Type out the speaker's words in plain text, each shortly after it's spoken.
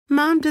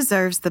Mom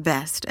deserves the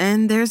best,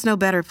 and there's no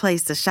better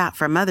place to shop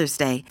for Mother's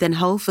Day than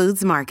Whole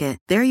Foods Market.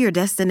 They're your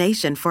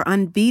destination for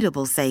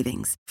unbeatable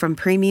savings, from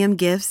premium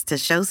gifts to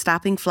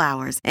show-stopping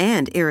flowers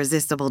and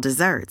irresistible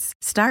desserts.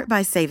 Start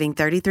by saving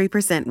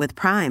 33% with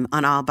Prime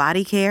on all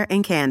body care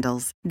and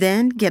candles.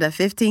 Then get a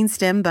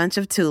 15-stem bunch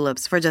of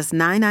tulips for just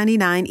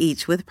 $9.99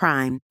 each with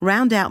Prime.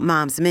 Round out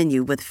Mom's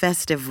menu with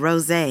festive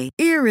rosé,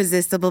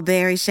 irresistible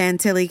berry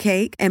chantilly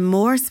cake, and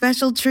more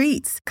special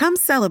treats. Come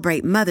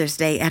celebrate Mother's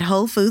Day at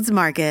Whole Foods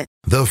Market.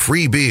 The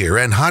Free Beer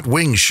and Hot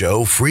Wings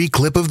Show free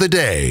clip of the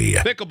day.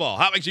 Pickleball.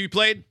 Hot Wings, have you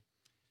played?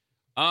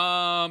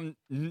 I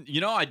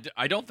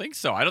don't think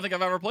so. I don't think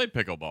I've ever played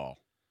pickleball.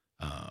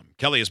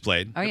 Kelly has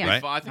played. Oh, yeah.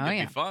 Right? I think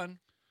it'd be fun.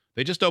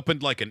 They just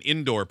opened like an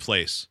indoor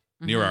place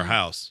near our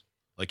house,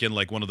 like in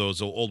like one of those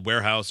old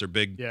warehouse or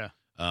big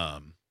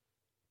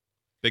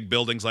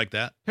buildings like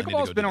that.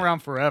 Pickleball's been around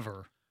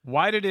forever.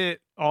 Why did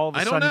it all of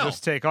a sudden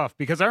just take off?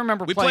 Because I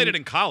remember we played it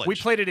in college. We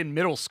played it in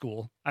middle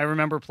school. I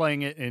remember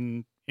playing it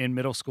in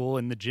middle school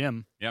in the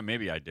gym. Yeah,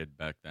 maybe I did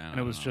back then. And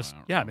it was just,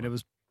 it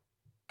was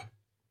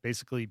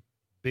basically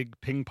big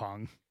ping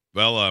pong.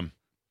 Well,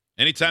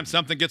 anytime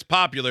something gets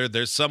popular,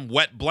 there's some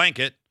wet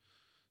blanket,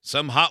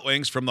 some hot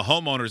wings from the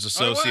homeowners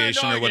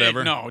association or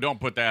whatever. No,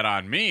 don't put that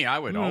on me. I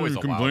would always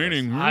allow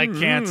complaining. this. I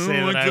can't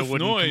say like that I this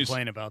wouldn't noise.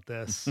 complain about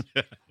this.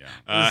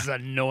 Yeah. This is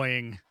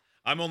annoying.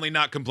 I'm only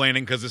not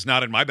complaining because it's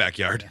not in my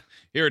backyard.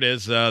 Here it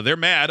is. They're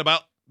mad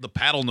about the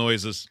paddle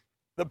noises.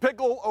 The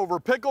pickle over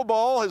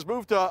pickleball has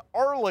moved to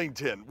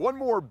Arlington. One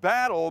more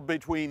battle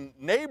between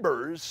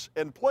neighbors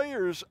and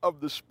players of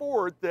the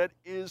sport that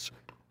is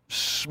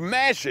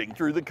smashing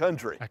through the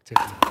country.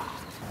 Activity.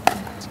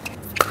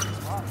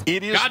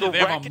 It is God, the do they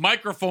have a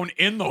microphone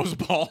in those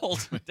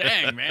balls?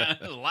 Dang, man.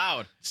 That's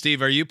loud.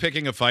 Steve, are you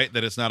picking a fight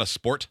that it's not a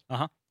sport?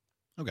 Uh-huh.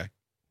 Okay.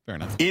 Fair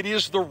enough. It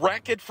is the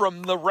racket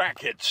from the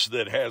rackets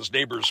that has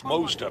neighbors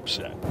most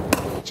upset.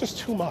 It's just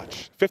too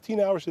much. 15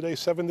 hours a day,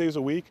 7 days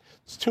a week.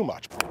 It's too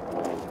much.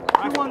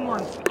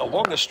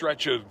 Along a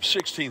stretch of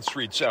 16th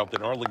Street South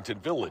in Arlington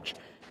Village,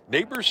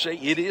 neighbors say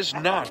it is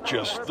not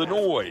just the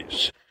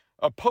noise.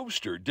 A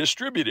poster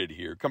distributed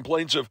here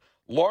complains of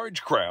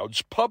large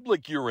crowds,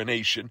 public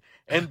urination,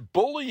 and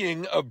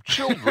bullying of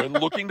children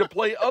looking to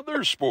play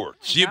other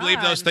sports. Do you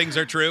believe those things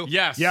are true?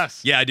 Yes.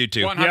 Yeah, I do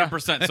too.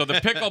 100%. So the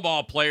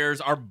pickleball players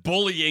are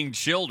bullying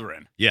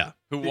children Yeah.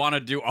 who want to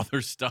do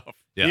other stuff.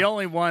 Yeah. The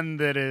only one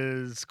that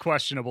is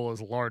questionable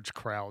is large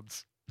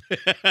crowds.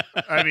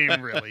 I mean,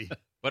 really.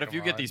 But if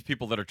you get these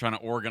people that are trying to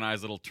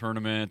organize little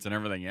tournaments and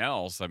everything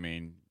else, I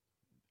mean,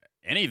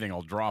 anything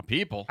will draw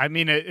people. I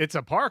mean, it's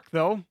a park,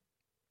 though.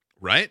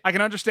 Right? I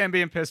can understand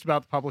being pissed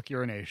about the public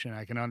urination.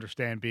 I can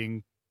understand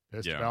being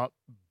pissed about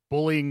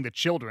bullying the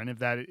children, if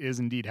that is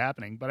indeed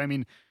happening. But, I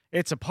mean,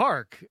 it's a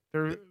park.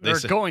 There are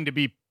going to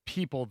be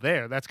people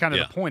there. That's kind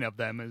of the point of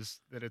them, is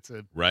that it's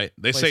a right.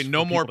 They say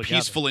no more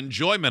peaceful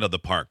enjoyment of the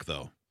park,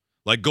 though.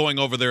 Like going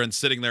over there and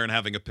sitting there and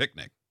having a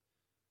picnic.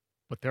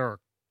 But there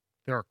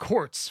are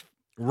courts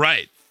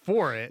right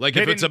for it. Like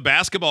if it's a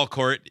basketball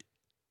court,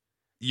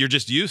 you're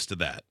just used to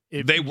that.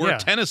 They were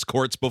tennis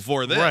courts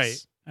before this.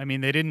 Right. I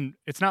mean,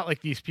 it's not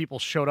like these people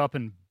showed up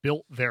and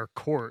built their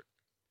court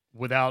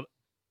without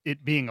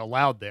it being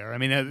allowed there. I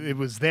mean, it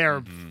was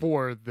there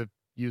for the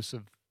use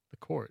of the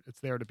court. It's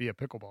there to be a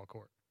pickleball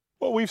court.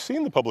 Well, we've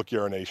seen the public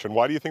urination.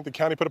 Why do you think the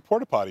county put a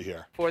porta potty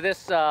here? For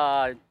this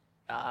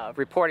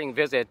reporting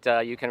visit,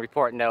 you can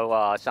report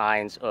no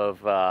signs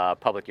of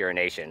public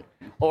urination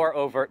or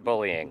overt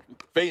bullying.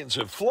 Fans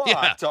have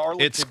flocked to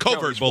Arlington. It's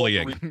covert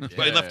bullying.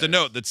 They left a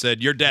note that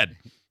said, "You're dead."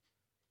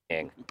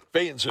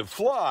 Fans have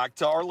flocked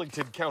to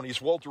Arlington County's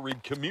Walter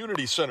Reed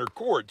Community Center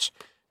courts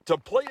to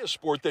play a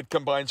sport that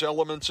combines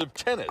elements of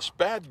tennis,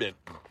 badminton,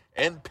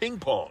 and ping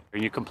pong.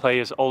 You can play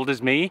as old as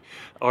me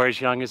or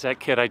as young as that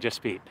kid I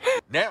just beat.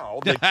 Now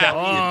the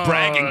county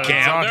bragging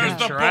cam. There's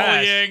the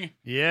bullying.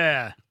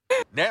 Yeah.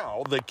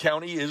 Now the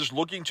county is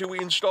looking to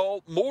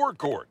install more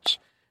courts,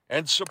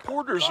 and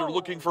supporters are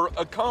looking for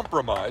a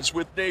compromise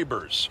with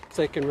neighbors.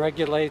 They can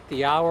regulate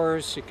the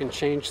hours, you can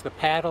change the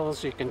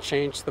paddles, you can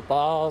change the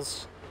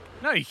balls.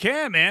 No, you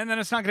can't, man. Then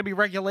it's not going to be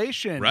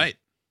regulation. Right.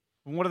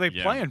 What are they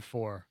playing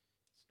for?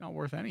 It's not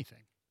worth anything.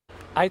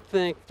 I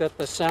think that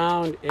the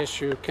sound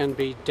issue can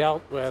be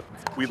dealt with.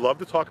 We'd love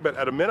to talk about,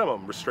 at a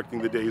minimum,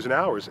 restricting the days and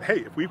hours. Hey,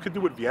 if we could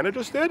do what Vienna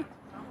just did,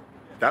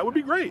 that would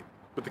be great.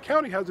 But the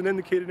county hasn't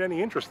indicated any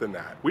interest in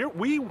that.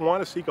 We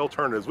want to seek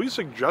alternatives. We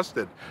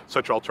suggested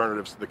such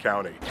alternatives to the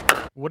county.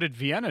 What did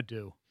Vienna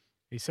do?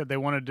 He said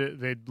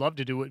they'd love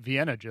to do what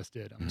Vienna just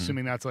did. I'm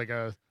assuming that's like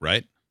a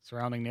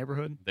surrounding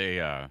neighborhood.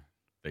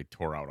 They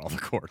tore out all the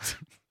courts.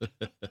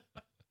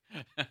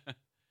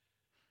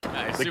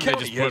 I The assume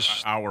county they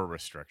just put hour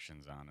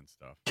restrictions on and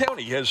stuff.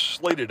 County has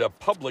slated a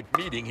public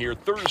meeting here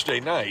Thursday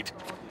night,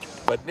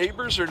 but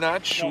neighbors are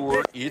not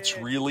sure it's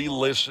really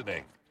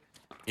listening.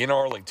 In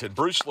Arlington,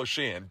 Bruce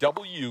LaShan,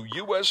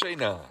 WUSA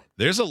 9.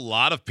 There's a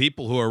lot of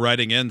people who are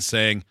writing in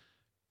saying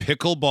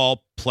pickleball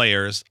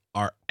players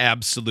are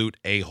absolute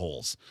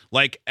a-holes.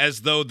 Like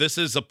as though this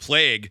is a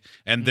plague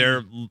and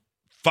they're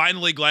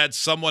finally glad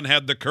someone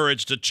had the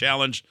courage to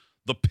challenge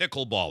the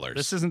pickleballers.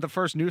 This isn't the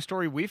first news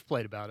story we've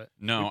played about it.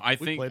 No, I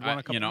think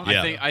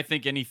I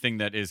think anything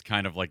that is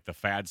kind of like the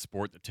fad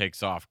sport that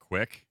takes off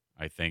quick,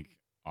 I think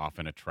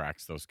often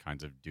attracts those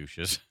kinds of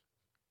douches.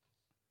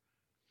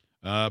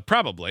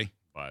 Probably,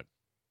 but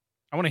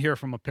I want to hear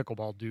from a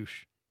pickleball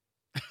douche.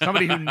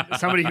 Somebody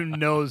who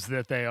knows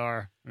that they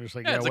are. They're just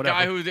like, it's whatever.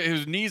 a guy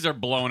whose knees are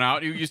blown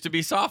out who used to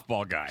be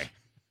softball guy.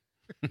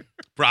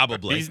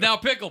 Probably. He's now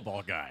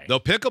pickleball guy. Though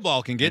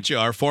pickleball can get you.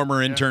 Our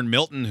former intern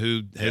Milton,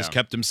 who has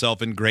kept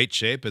himself in great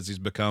shape as he's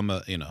become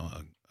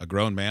a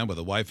grown man with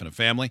a wife and a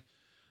family.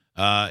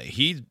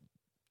 He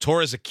tore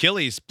his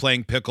Achilles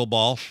playing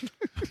pickleball.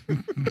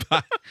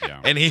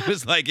 And he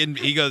was like,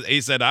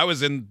 he said, I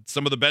was in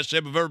some of the best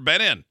shape I've ever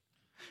been in.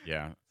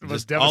 Yeah. The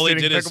most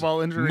devastating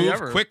pickleball injury move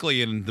ever.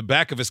 quickly, and the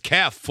back of his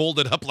calf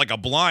folded up like a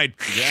blind.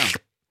 Yeah.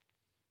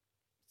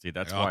 See,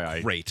 that's why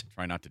I great.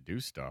 try not to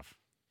do stuff.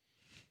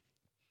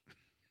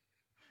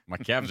 My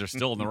calves are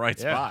still in the right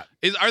spot.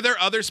 Are there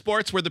other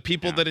sports where the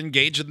people that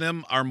engage in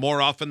them are more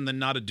often than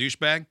not a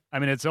douchebag? I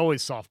mean, it's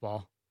always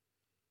softball.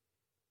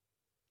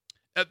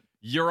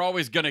 You're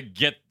always going to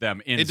get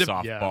them in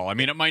softball. Yeah. I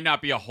mean, it might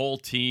not be a whole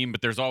team,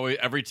 but there's always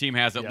every team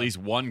has at least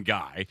one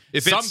guy.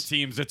 Some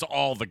teams, it's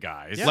all the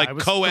guys. Yeah, like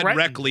co-ed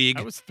rec league.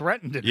 I was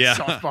threatened in a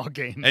softball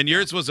game. And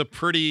yours was a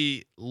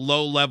pretty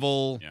low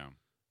level. Yeah.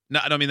 No,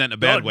 I don't mean that in a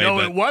bad way. No,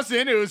 but it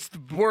wasn't. It was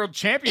the world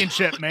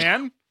championship,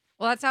 man.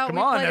 Well, that's how. Come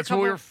on, that's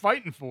what we were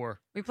fighting for.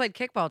 We played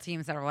kickball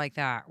teams that are like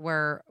that,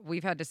 where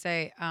we've had to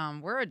say,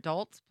 we're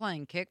adults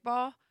playing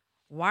kickball.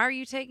 Why are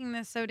you taking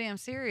this so damn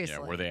seriously?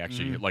 Yeah, where they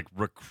actually like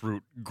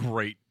recruit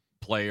great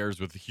players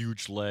with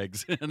huge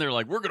legs, and they're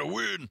like, "We're gonna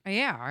win."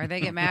 Yeah, or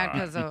they get mad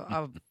because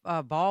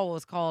a ball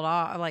was called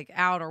off, like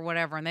out or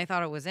whatever, and they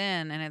thought it was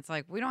in, and it's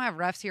like we don't have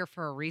refs here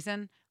for a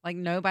reason. Like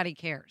nobody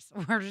cares.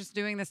 We're just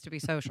doing this to be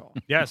social.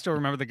 Yeah, I still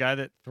remember the guy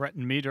that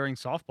threatened me during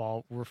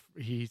softball.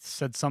 He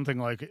said something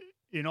like,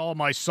 "In all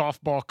my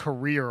softball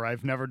career,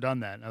 I've never done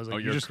that." And I was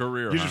like, your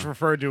career. You just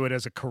referred to it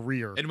as a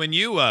career. And when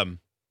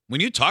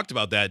you talked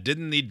about that,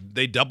 didn't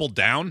they double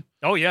down?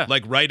 Oh, yeah.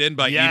 Like write in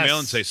by email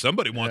and say,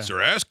 somebody wants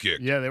their ass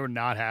kicked. Yeah, they were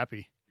not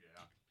happy.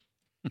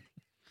 Yeah.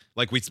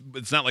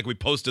 It's not like we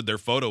posted their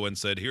photo and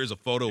said, here's a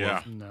photo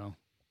of. No.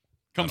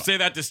 Come say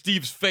that to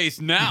Steve's face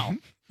now.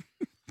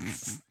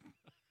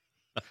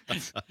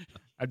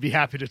 I'd be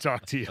happy to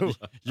talk to you.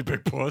 You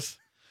big puss.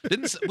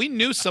 We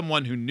knew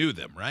someone who knew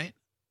them, right?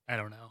 I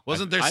don't know.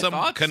 Wasn't there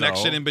some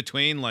connection in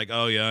between? Like,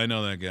 oh, yeah, I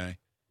know that guy.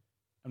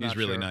 He's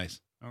really nice.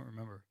 I don't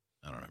remember.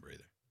 I don't remember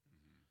either.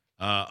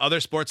 Other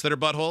sports that are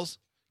buttholes?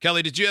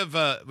 Kelly, did you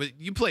have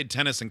you played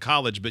tennis in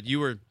college, but you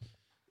were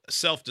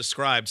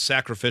self-described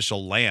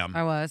sacrificial lamb.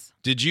 I was.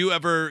 Did you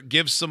ever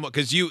give someone,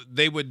 because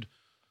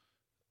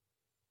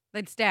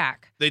they'd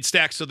stack. They'd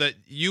stack so that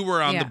you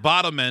were on the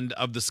bottom end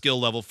of the skill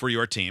level for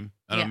your team.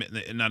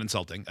 Not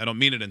insulting. I don't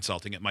mean it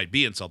insulting. It might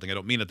be insulting. I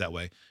don't mean it that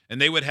way.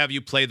 And they would have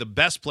you play the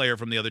best player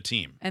from the other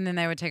team. And then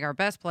they would take our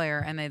best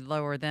player and they'd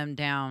lower them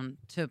down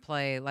to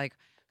play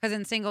because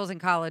in singles in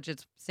college,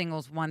 it's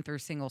singles 1 through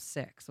singles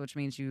 6, which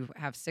means you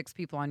have 6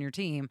 people on your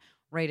team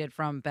rated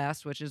from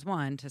best, which is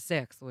 1, to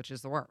 6th, which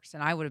is the worst.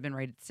 And I would have been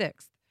rated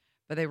 6th.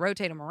 But they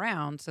rotate them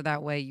around so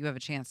that way you have a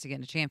chance to get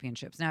into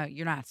championships. Now,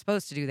 you're not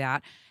supposed to do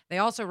that. They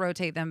also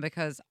rotate them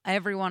because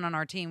everyone on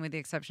our team, with the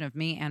exception of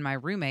me and my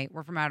roommate,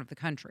 were from out of the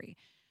country.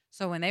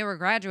 So when they were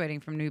graduating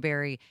from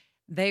Newberry,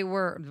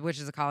 which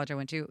is a college I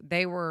went to,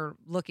 they were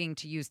looking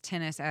to use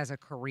tennis as a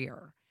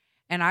career.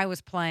 And I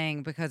was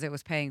playing because it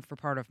was paying for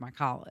part of my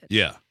college.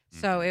 Yeah.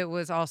 So it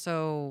was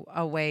also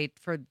a way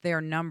for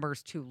their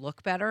numbers to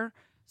look better.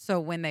 So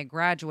when they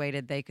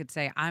graduated, they could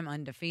say, I'm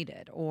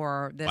undefeated,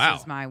 or this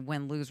is my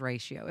win-lose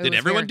ratio. Did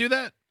everyone do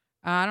that?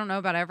 I don't know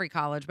about every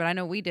college, but I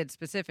know we did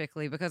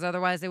specifically because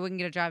otherwise they wouldn't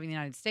get a job in the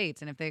United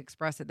States. And if they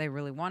expressed that they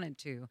really wanted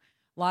to,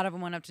 a lot of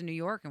them went up to New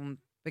York and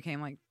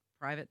became like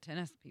private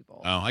tennis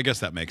people. Oh, I guess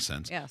that makes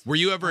sense. Yes. Were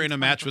you ever in a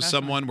match with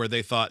someone where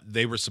they thought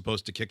they were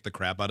supposed to kick the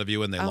crap out of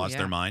you and they lost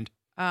their mind?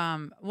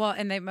 Well,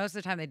 and most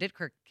of the time they did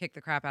kick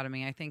the crap out of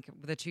me. I think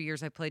the 2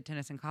 years I played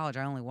tennis in college,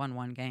 I only won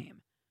one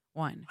game.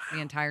 The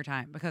entire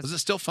time. Because was it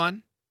still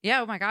fun?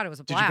 Yeah, oh my God, it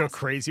was a blast. Did you go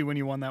crazy when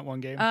you won that one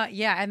game?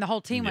 Yeah, and the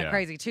whole team went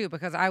crazy too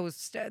because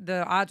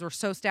the odds were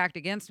so stacked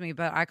against me,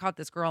 but I caught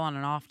this girl on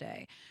an off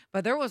day.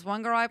 But there was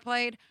one girl I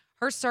played,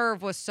 her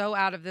serve was so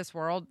out of this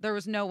world, there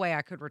was no way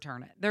I could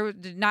return it.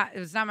 It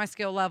was not my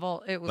skill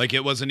level. It was like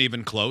it wasn't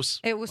even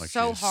close. It was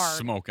so hard.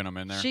 Smoking them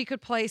in there. She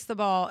could place the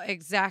ball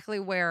exactly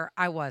where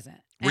I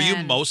wasn't. Were you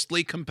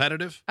mostly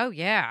competitive? Oh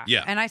yeah.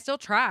 Yeah. And I still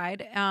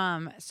tried.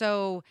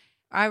 So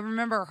I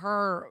remember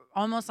her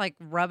almost like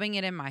rubbing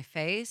it in my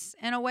face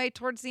in a way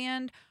towards the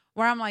end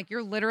where I'm like,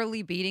 you're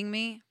literally beating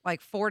me like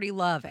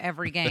 40-love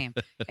every game.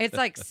 It's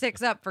like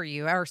 6-up for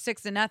you or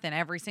 6-0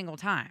 every single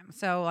time.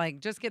 So like,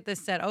 just get this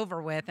set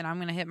over with and I'm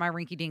going to hit my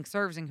rinky dink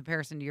serves in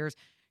comparison to yours.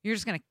 You're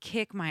just going to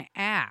kick my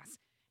ass.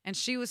 And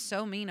she was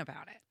so mean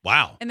about it.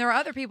 Wow. And there were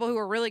other people who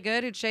were really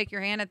good who'd shake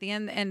your hand at the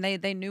end and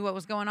they knew what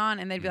was going on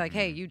and they'd be like,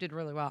 hey, you did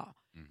really well.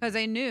 because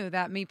they knew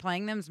that me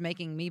playing them is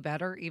making me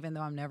better, even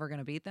though I'm never going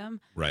to beat them.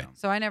 Right.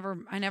 So I never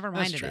minded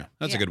That's true. it.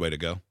 That's a good way to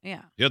go.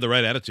 Yeah. You have the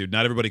right attitude.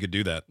 Not everybody could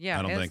do that. Yeah,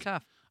 I don't it's think.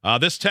 tough.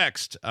 This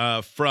text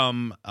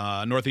from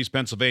Northeast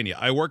Pennsylvania.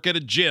 I work at a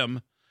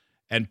gym,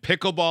 and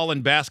pickleball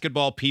and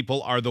basketball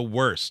people are the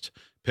worst.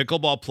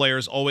 Pickleball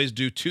players always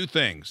do two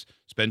things: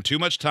 spend too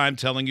much time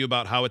telling you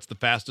about how it's the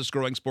fastest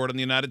growing sport in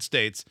the United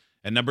States,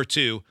 and number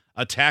two,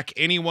 attack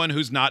anyone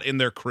who's not in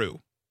their crew.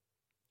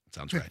 That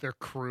sounds right. Their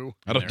crew.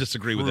 I don't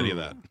disagree with any of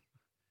that.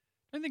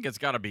 I think it's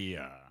got to be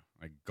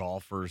like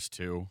golfers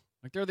too.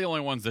 Like they're the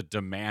only ones that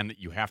demand that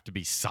you have to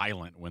be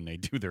silent when they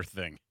do their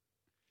thing.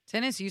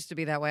 Tennis used to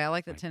be that way. I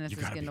like that tennis is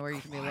getting to where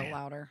you can be a little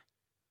louder.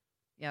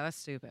 Yeah, that's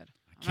stupid.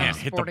 I can't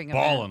hit the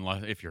ball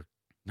unless if you're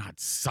not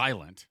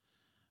silent.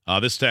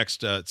 This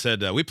text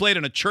said, we played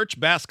in a church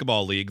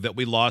basketball league that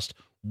we lost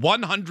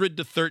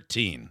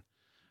 100-13.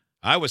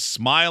 I was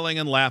smiling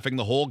and laughing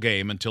the whole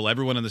game until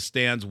everyone in the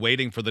stands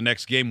waiting for the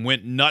next game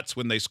went nuts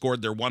when they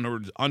scored their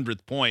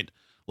 100th point,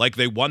 like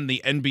they won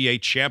the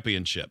NBA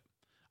championship.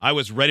 I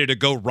was ready to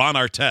go Ron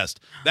Artest.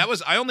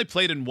 I only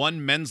played in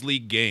one men's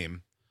league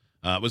game.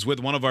 It was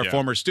with one of our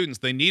former students.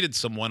 They needed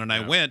someone, and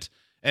I went.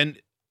 And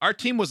our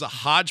team was a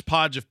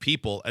hodgepodge of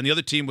people, and the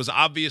other team was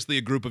obviously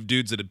a group of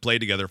dudes that had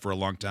played together for a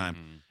long time.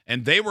 Mm-hmm.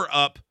 And they were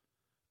up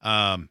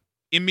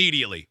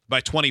immediately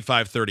by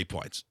 25, 30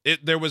 points.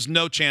 There was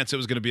no chance it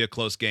was going to be a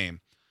close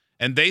game.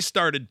 And they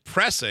started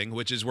pressing,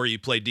 which is where you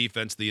play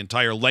defense the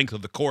entire length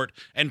of the court,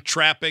 and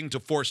trapping to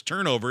force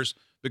turnovers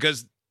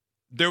because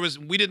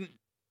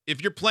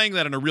if you're playing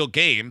that in a real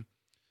game,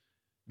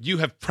 you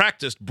have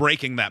practiced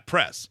breaking that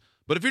press.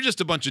 But if you're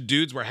just a bunch of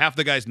dudes where half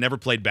the guys never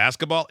played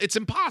basketball, it's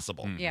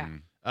impossible. Yeah.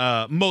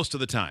 Most of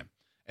the time.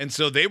 And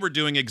so they were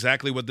doing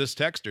exactly what this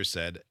texter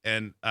said.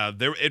 And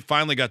it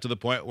finally got to the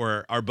point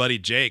where our buddy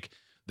Jake,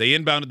 they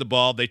inbounded the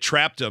ball, they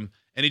trapped him,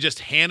 and he just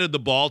handed the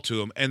ball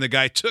to him. And the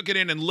guy took it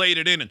in and laid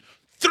it in and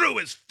threw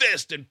his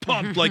fist and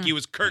pumped like he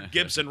was Kirk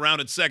Gibson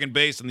rounded second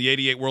base in the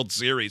 88 World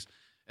Series.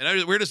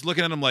 And we're just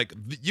looking at him like,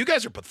 you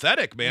guys are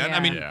pathetic, man. Yeah. I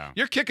mean,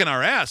 you're kicking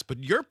our ass,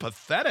 but you're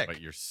pathetic. But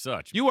you're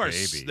such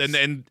babies.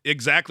 And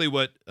exactly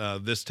what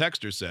this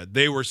texter said.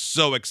 They were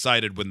so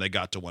excited when they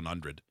got to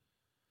 100.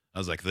 I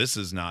was like, this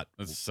is not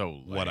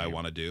what I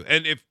want to do.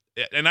 And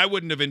I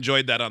wouldn't have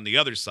enjoyed that on the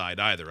other side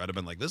either. I'd have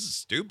been like, this is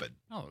stupid.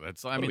 Oh,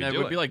 that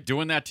would be like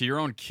doing that to your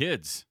own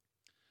kids.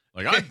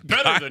 Like, I'm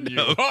better than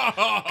you.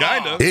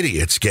 Kind of.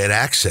 Idiots get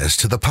access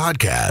to the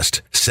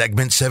podcast,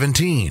 segment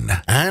 17,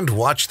 and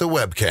watch the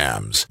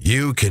webcams.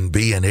 You can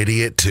be an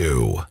idiot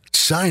too.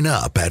 Sign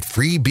up at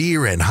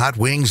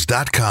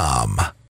freebeerandhotwings.com.